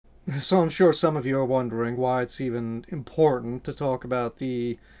So I'm sure some of you are wondering why it's even important to talk about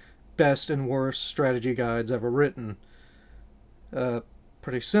the best and worst strategy guides ever written. Uh,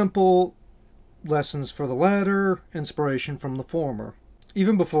 Pretty simple. Lessons for the latter, inspiration from the former.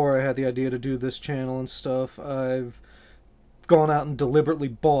 Even before I had the idea to do this channel and stuff, I've gone out and deliberately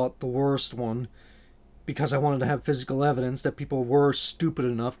bought the worst one because I wanted to have physical evidence that people were stupid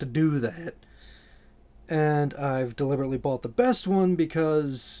enough to do that. And I've deliberately bought the best one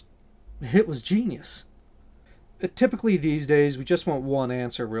because it was genius. Typically these days we just want one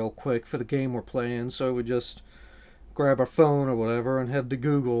answer real quick for the game we're playing, so we just grab our phone or whatever and head to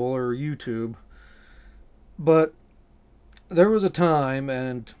Google or YouTube. But there was a time,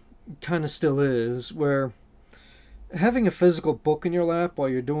 and kind of still is, where having a physical book in your lap while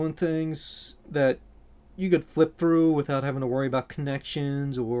you're doing things that you could flip through without having to worry about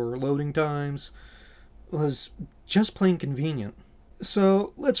connections or loading times was just plain convenient.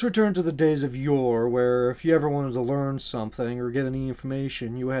 So let's return to the days of yore, where if you ever wanted to learn something or get any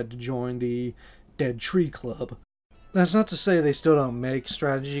information, you had to join the Dead Tree Club. That's not to say they still don't make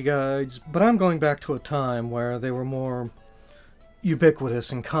strategy guides, but I'm going back to a time where they were more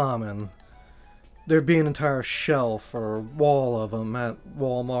ubiquitous and common. There'd be an entire shelf or wall of them at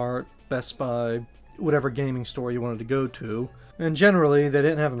Walmart, Best Buy, whatever gaming store you wanted to go to. And generally, they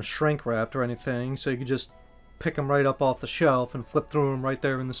didn't have them shrink wrapped or anything, so you could just pick them right up off the shelf and flip through them right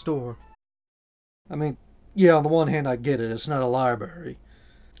there in the store. I mean, yeah, on the one hand I get it, it's not a library.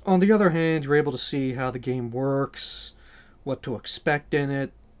 On the other hand, you're able to see how the game works, what to expect in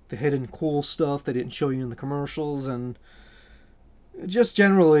it, the hidden cool stuff they didn't show you in the commercials, and just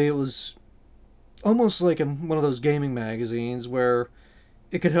generally it was almost like in one of those gaming magazines where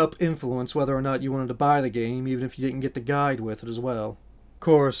it could help influence whether or not you wanted to buy the game, even if you didn't get the guide with it as well. Of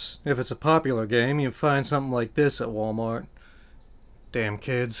course, if it's a popular game, you'd find something like this at Walmart. Damn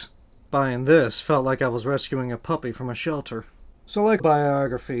kids. Buying this felt like I was rescuing a puppy from a shelter. So like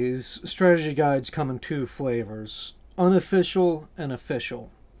biographies, strategy guides come in two flavors: unofficial and official.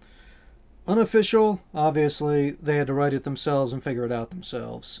 Unofficial, obviously, they had to write it themselves and figure it out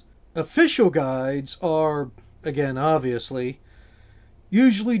themselves. Official guides are, again obviously,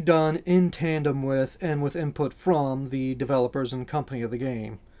 usually done in tandem with and with input from the developers and company of the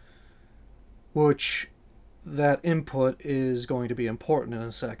game, which that input is going to be important in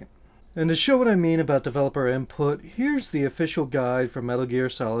a second. And to show what I mean about developer input, here's the official guide for Metal Gear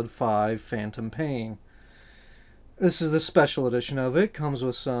Solid 5 Phantom Pain. This is the special edition of it, comes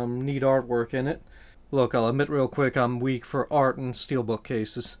with some neat artwork in it. Look, I'll admit real quick I'm weak for art and steelbook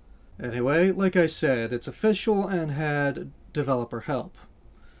cases. Anyway, like I said, it's official and had developer help.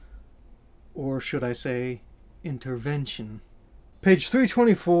 Or should I say, intervention. Page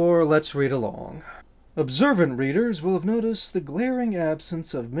 324, let's read along. Observant readers will have noticed the glaring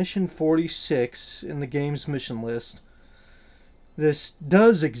absence of Mission 46 in the game's mission list. This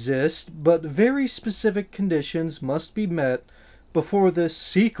does exist, but very specific conditions must be met before this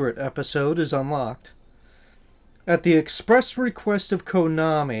secret episode is unlocked. At the express request of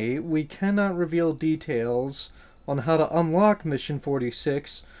Konami, we cannot reveal details on how to unlock Mission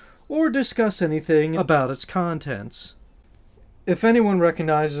 46 or discuss anything about its contents. If anyone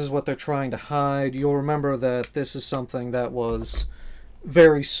recognizes what they're trying to hide, you'll remember that this is something that was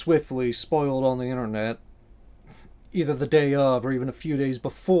very swiftly spoiled on the internet, either the day of or even a few days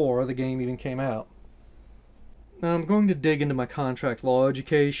before the game even came out. Now I'm going to dig into my contract law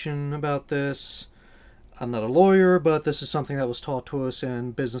education about this. I'm not a lawyer, but this is something that was taught to us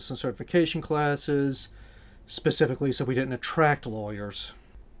in business and certification classes, specifically so we didn't attract lawyers.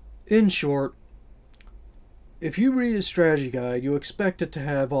 In short, if you read a strategy guide, you expect it to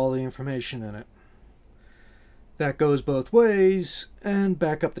have all the information in it. That goes both ways, and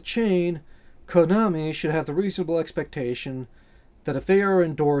back up the chain, Konami should have the reasonable expectation that if they are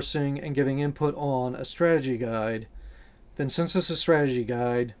endorsing and giving input on a strategy guide, then since it's a strategy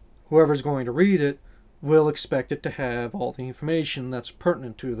guide, whoever's going to read it will expect it to have all the information that's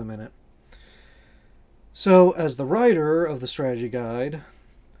pertinent to them in it. So, as the writer of the strategy guide,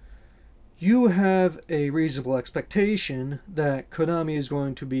 you have a reasonable expectation that Konami is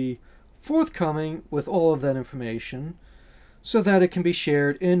going to be forthcoming with all of that information so that it can be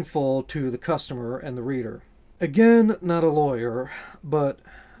shared in full to the customer and the reader. Again, not a lawyer, but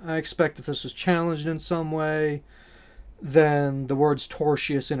I expect if this was challenged in some way, then the words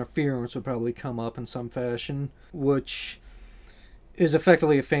tortious interference would probably come up in some fashion, which is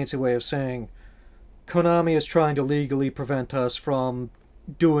effectively a fancy way of saying Konami is trying to legally prevent us from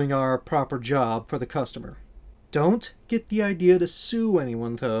doing our proper job for the customer. Don't get the idea to sue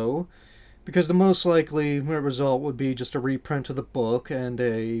anyone, though, because the most likely result would be just a reprint of the book and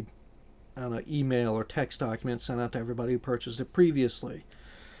a on an email or text document sent out to everybody who purchased it previously.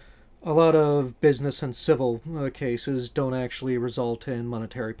 A lot of business and civil cases don't actually result in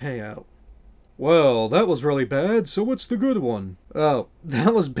monetary payout. Well, that was really bad, so what's the good one? Oh,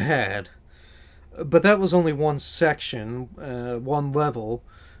 that was bad. But that was only one section, one level,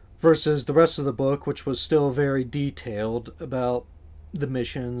 versus the rest of the book, which was still very detailed about the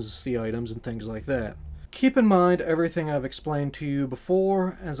missions, the items, and things like that. Keep in mind everything I've explained to you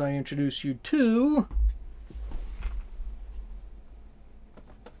before as I introduce you to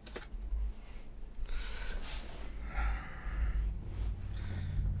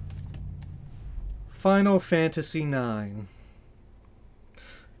Final Fantasy IX.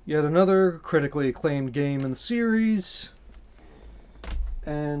 Yet another critically acclaimed game in the series.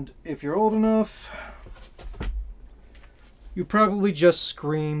 And if you're old enough, you probably just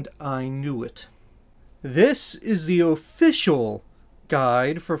screamed, "I knew it." This is the official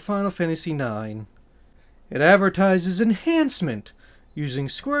guide for Final Fantasy IX. It advertises enhancement using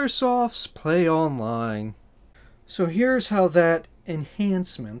Squaresoft's Play Online. So here's how that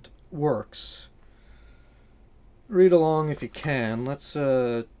enhancement works. Read along if you can. Let's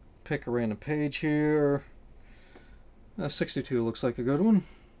pick a random page here. 62 looks like a good one.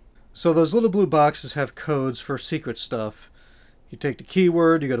 So those little blue boxes have codes for secret stuff. You take the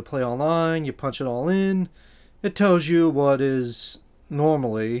keyword, you go to Play Online, you punch it all in. It tells you what is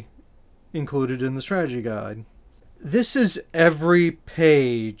normally included in the strategy guide. This is every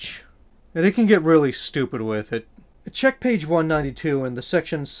page, and it can get really stupid with it. Check page 192 in the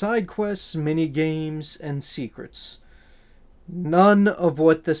section Side Quests, Mini Games, and Secrets. None of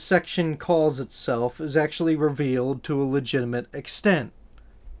what the section calls itself is actually revealed to a legitimate extent.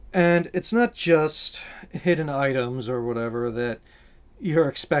 And it's not just hidden items or whatever that you're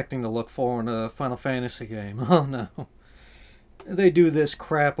expecting to look for in a Final Fantasy game. Oh no. They do this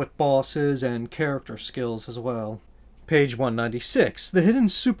crap with bosses and character skills as well. Page 196, the hidden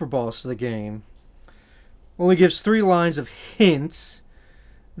super boss of the game. Only gives 3 lines of hints,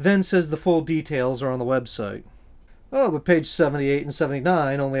 then says the full details are on the website. Oh, but page 78 and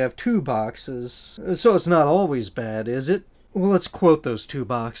 79 only have 2 boxes, so it's not always bad, is it? Well, let's quote those 2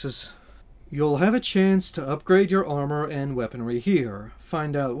 boxes. You'll have a chance to upgrade your armor and weaponry here.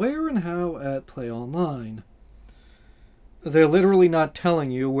 Find out where and how at Play Online. They're literally not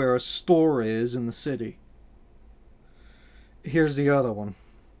telling you where a store is in the city. Here's the other one.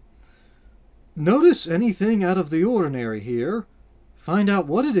 Notice anything out of the ordinary here. Find out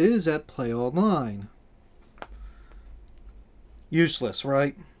what it is at Play Online. Useless,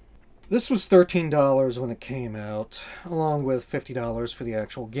 right? This was $13 when it came out, along with $50 for the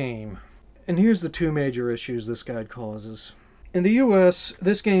actual game. And here's the 2 major issues this guide causes. In the US,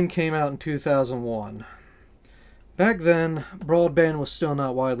 this game came out in 2001. Back then, broadband was still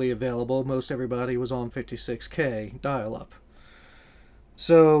not widely available. Most everybody was on 56K dial-up.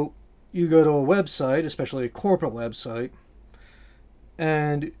 So you go to a website, especially a corporate website,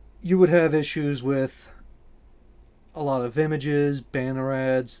 and you would have issues with a lot of images, banner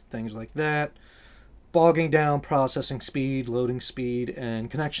ads, things like that, bogging down processing speed, loading speed,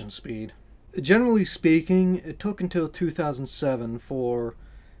 and connection speed. Generally speaking, it took until 2007 for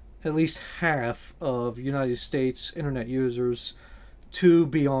at least half of United States internet users to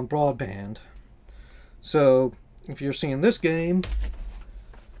be on broadband. So if you're seeing this game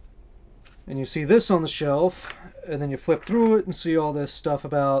and you see this on the shelf, and then you flip through it and see all this stuff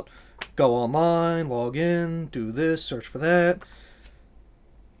about go online, log in, do this, search for that,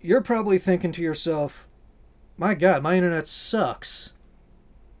 you're probably thinking to yourself, my God, my internet sucks.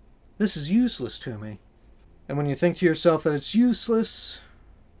 This is useless to me. And when you think to yourself that it's useless,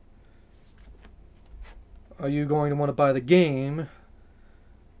 are you going to want to buy the game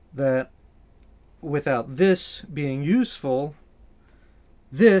that, without this being useful,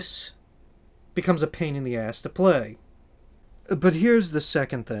 this becomes a pain in the ass to play? But here's the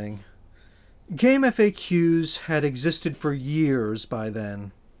second thing. Game FAQs had existed for years by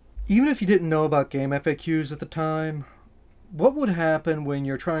then. Even if you didn't know about game FAQs at the time, what would happen when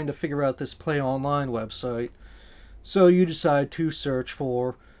you're trying to figure out this Play Online website, so you decide to search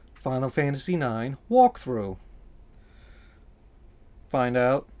for Final Fantasy IX walkthrough? Find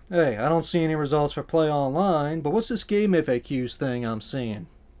out, hey, I don't see any results for Play Online, but what's this game FAQs thing I'm seeing?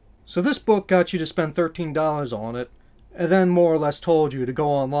 So this book got you to spend $13 on it, and then more or less told you to go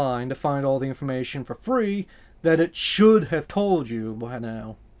online to find all the information for free that it should have told you by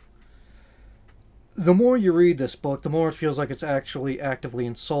now. The more you read this book, the more it feels like it's actually actively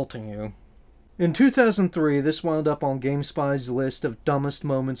insulting you. In 2003, this wound up on GameSpy's list of dumbest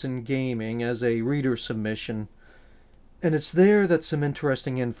moments in gaming as a reader submission. And it's there that some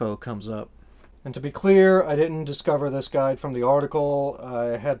interesting info comes up. And to be clear, I didn't discover this guide from the article.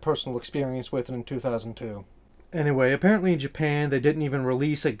 I had personal experience with it in 2002. Anyway, apparently in Japan they didn't even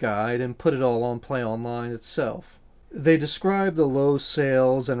release a guide and put it all on PlayOnline itself. They describe the low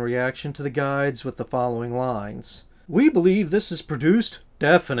sales and reaction to the guides with the following lines. "We believe this has produced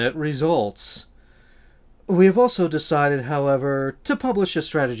definite results. We have also decided, however, to publish a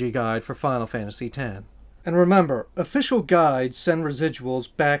strategy guide for Final Fantasy X. And remember, official guides send residuals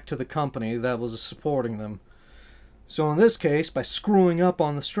back to the company that was supporting them. So in this case, by screwing up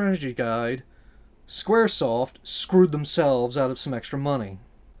on the strategy guide, Squaresoft screwed themselves out of some extra money.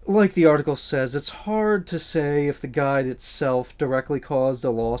 Like the article says, it's hard to say if the guide itself directly caused a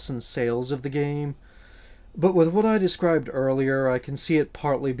loss in sales of the game, but with what I described earlier, I can see it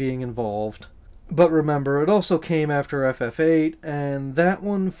partly being involved. But remember, it also came after FF8, and that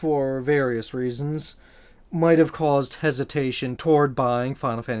one, for various reasons, might have caused hesitation toward buying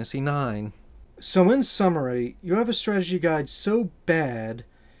Final Fantasy IX. So in summary, you have a strategy guide so bad,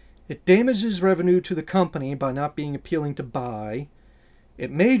 it damages revenue to the company by not being appealing to buy,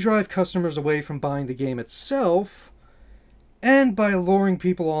 it may drive customers away from buying the game itself, and by alluring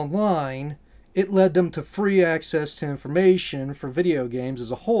people online, it led them to free access to information for video games as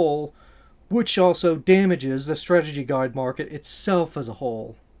a whole, which also damages the strategy guide market itself as a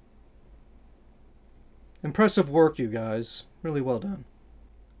whole. Impressive work, you guys. Really well done.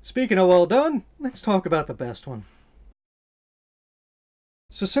 Speaking of well done, let's talk about the best one.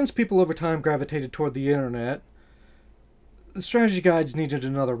 So since people over time gravitated toward the internet, the strategy guides needed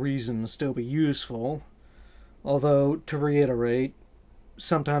another reason to still be useful. Although, to reiterate,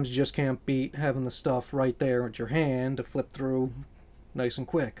 sometimes you just can't beat having the stuff right there at your hand to flip through nice and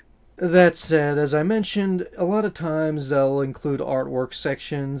quick. That said, as I mentioned, a lot of times they'll include artwork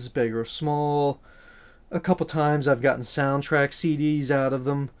sections, big or small. A couple times I've gotten soundtrack CDs out of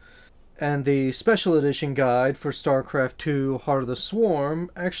them. And the special edition guide for StarCraft II Heart of the Swarm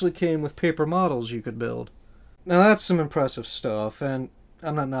actually came with paper models you could build. Now that's some impressive stuff, and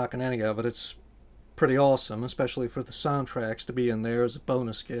I'm not knocking any of it. It's pretty awesome, especially for the soundtracks to be in there as a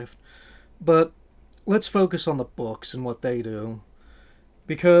bonus gift. But let's focus on the books and what they do.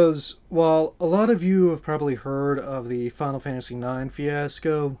 Because while a lot of you have probably heard of the Final Fantasy IX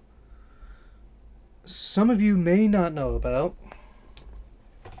fiasco, some of you may not know about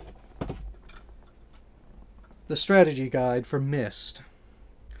the strategy guide for Myst.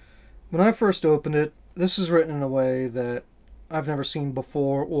 When I first opened it, this is written in a way that I've never seen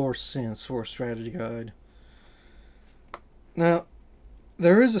before or since for a strategy guide. Now,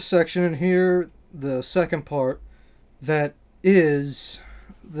 there is a section in here, the second part, that is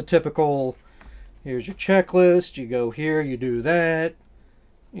the typical, here's your checklist, you go here, you do that,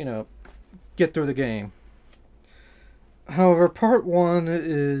 you know, get through the game. However, part one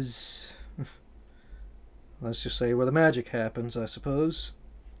is, let's just say, where the magic happens, I suppose.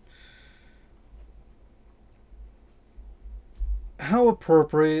 How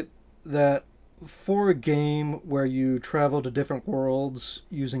appropriate that for a game where you travel to different worlds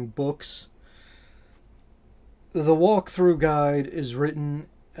using books, the walkthrough guide is written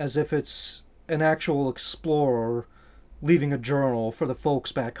as if it's an actual explorer leaving a journal for the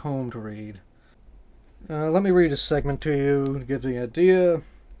folks back home to read. Let me read a segment to you to give you an idea.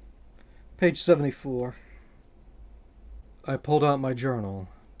 Page 74. I pulled out my journal,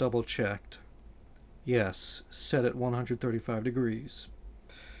 double-checked. Yes, set at 135 degrees.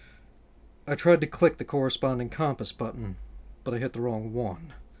 I tried to click the corresponding compass button, but I hit the wrong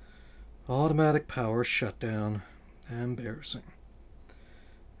one. Automatic power shut down. Embarrassing.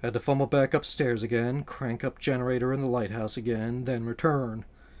 Had to fumble back upstairs again, crank up generator in the lighthouse again, then return.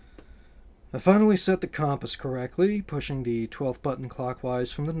 I finally set the compass correctly, pushing the 12th button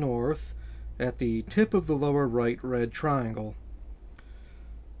clockwise from the north at the tip of the lower right red triangle.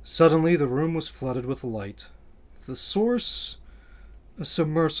 Suddenly the room was flooded with light. The source, a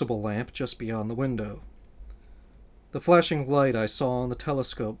submersible lamp just beyond the window. The flashing light I saw on the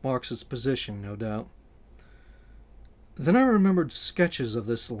telescope marks its position, no doubt. Then I remembered sketches of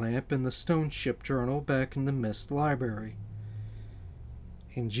this lamp in the Stone Ship Journal back in the Myst library.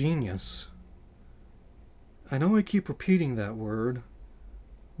 Ingenious. I know I keep repeating that word,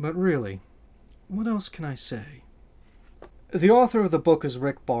 but really, what else can I say? The author of the book is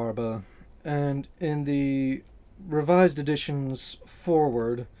Rick Barba, and in the revised edition's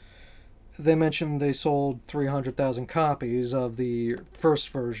foreword, they mentioned they sold 300,000 copies of the first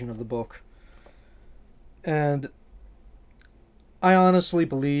version of the book. And I honestly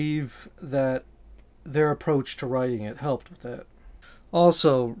believe that their approach to writing it helped with that.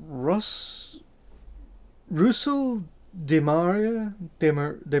 Also, Russell DeMaria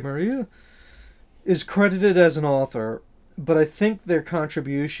is credited as an author, but I think their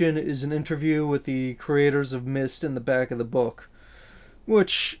contribution is an interview with the creators of Myst in the back of the book,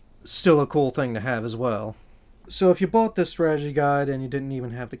 which is still a cool thing to have as well. So if you bought this strategy guide and you didn't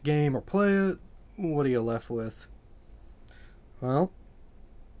even have the game or play it, what are you left with? Well,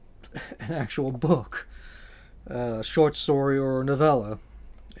 an actual book. A short story or novella,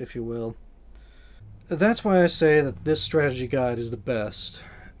 if you will. That's why I say that this strategy guide is the best,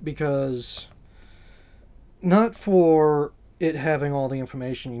 because not for it having all the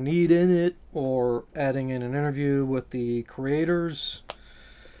information you need in it or adding in an interview with the creators,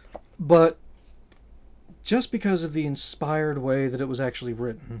 but just because of the inspired way that it was actually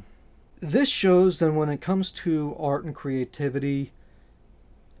written. This shows that when it comes to art and creativity,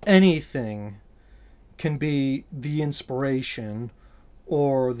 anything can be the inspiration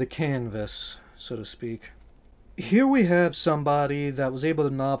or the canvas, so to speak. Here we have somebody that was able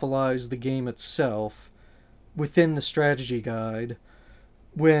to novelize the game itself within the strategy guide,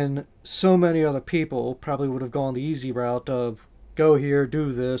 when so many other people probably would have gone the easy route of go here,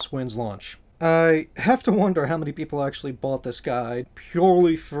 do this, wins lunch. I have to wonder how many people actually bought this guide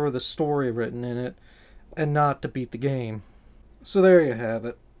purely for the story written in it and not to beat the game. So there you have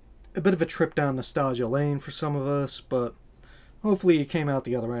it. A bit of a trip down nostalgia lane for some of us, but hopefully you came out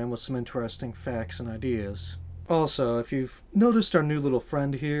the other end with some interesting facts and ideas. Also, if you've noticed our new little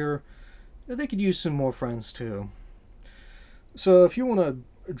friend here, they could use some more friends too. So if you want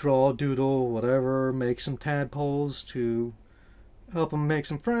to draw, doodle, whatever, make some tadpoles to help them make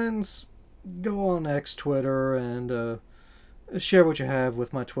some friends, go on X, Twitter, and share what you have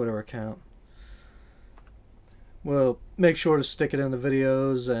with my Twitter account. Well, make sure to stick it in the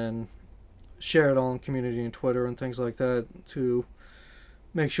videos and share it on community and Twitter and things like that to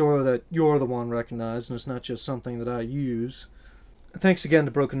make sure that you're the one recognized and it's not just something that I use. Thanks again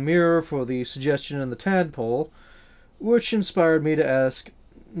to Broken Mirror for the suggestion in the tadpole, which inspired me to ask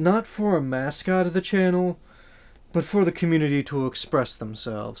not for a mascot of the channel, but for the community to express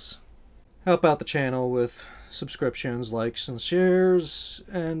themselves. Help out the channel with subscriptions, likes, and shares,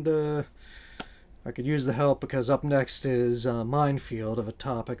 and I could use the help because up next is a minefield of a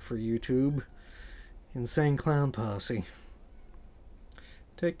topic for YouTube. Insane Clown Posse.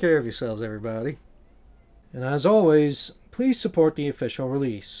 Take care of yourselves, everybody. And as always, please support the official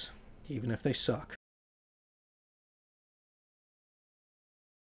release, even if they suck.